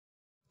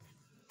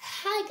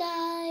Hi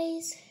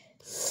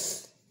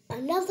guys,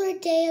 another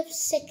day of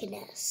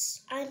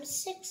sickness. I'm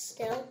sick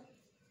still.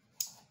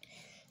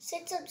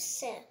 Since I'm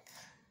sick,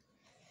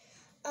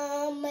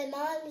 my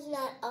mom's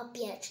not up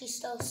yet. She's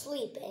still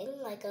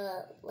sleeping like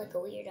a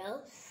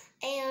weirdo,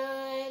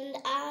 and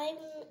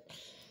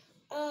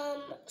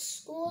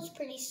school's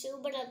pretty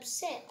soon, but I'm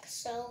sick,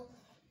 so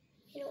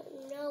I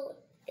don't know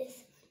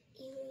if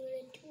I'm even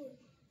gonna do it.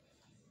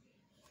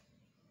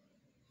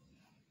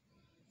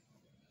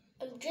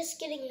 I'm just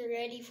getting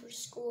ready for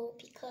school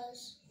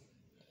because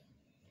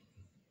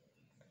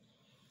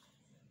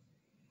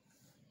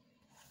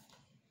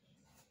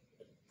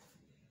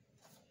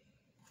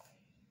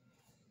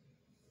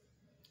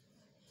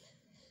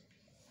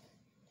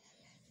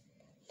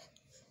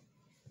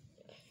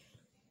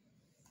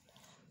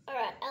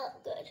alright, I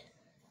look good.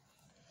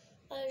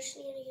 I just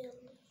need to get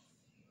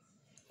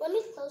Let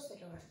me close the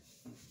door.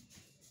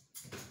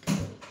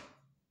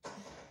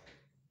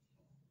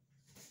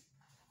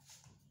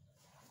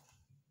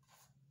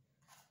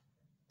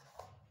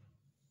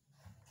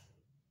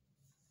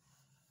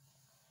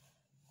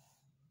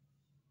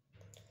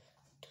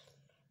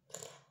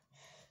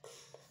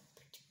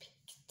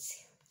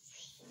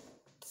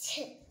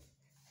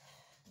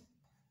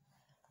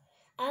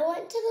 I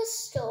went to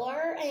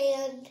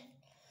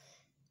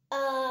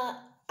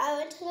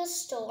the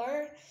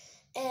store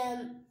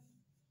and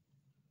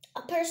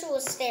a person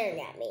was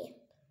staring at me.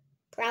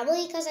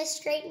 Probably because I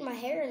straightened my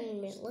hair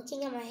and was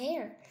looking at my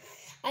hair.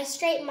 I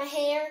straightened my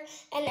hair,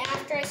 and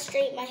after I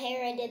straightened my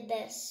hair, I did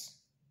this.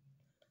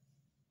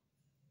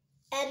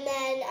 And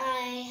then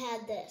I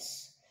had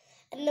this.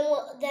 And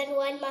then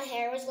when my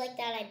hair was like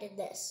that, I did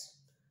this.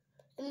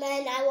 And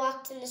then I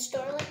walked in the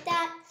store like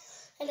that,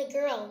 and a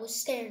girl was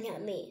staring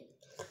at me.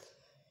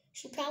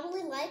 She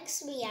probably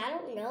likes me. I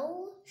don't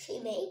know. She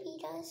maybe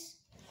does.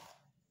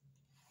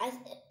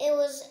 It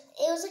was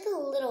like a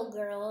little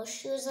girl.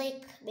 She was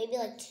like maybe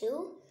like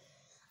 2.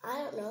 I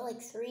don't know, like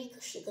 3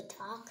 because she could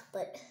talk,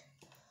 but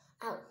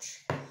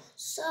ouch.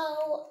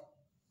 So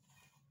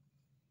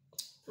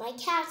my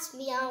cat's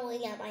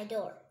meowing at my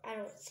door. I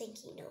don't think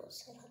he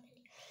knows that I'm in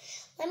here.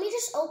 Let me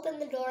just open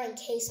the door in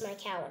case my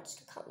cat wants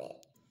to come in.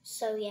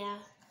 So yeah.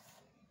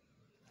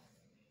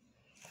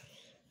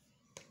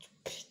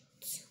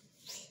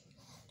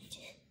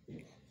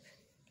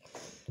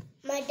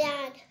 My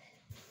dad,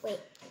 wait.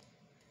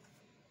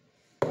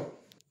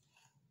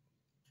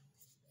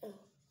 Oh.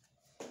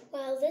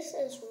 Well, this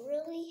is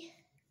really...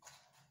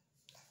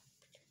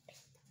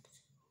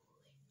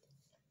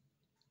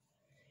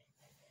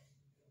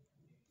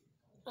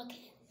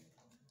 Okay.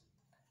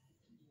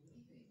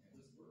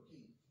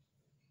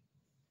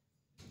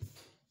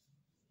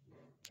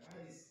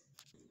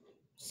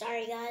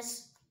 Sorry,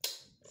 guys.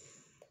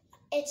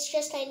 It's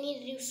just I need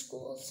to do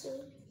school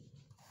soon.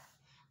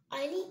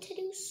 I need to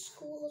do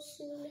school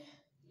soon.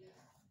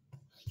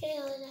 Like I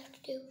always have to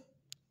do.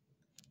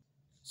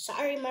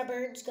 Sorry, my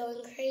bird's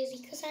going crazy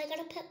because I got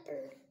a pet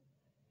bird.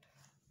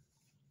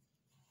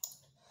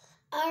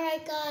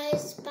 Alright,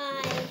 guys.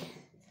 Bye.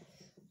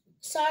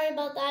 Sorry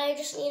about that. I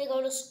just need to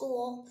go to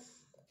school.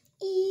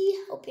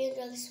 Hope you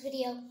enjoyed this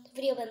video. The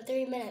video been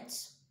 3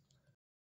 minutes.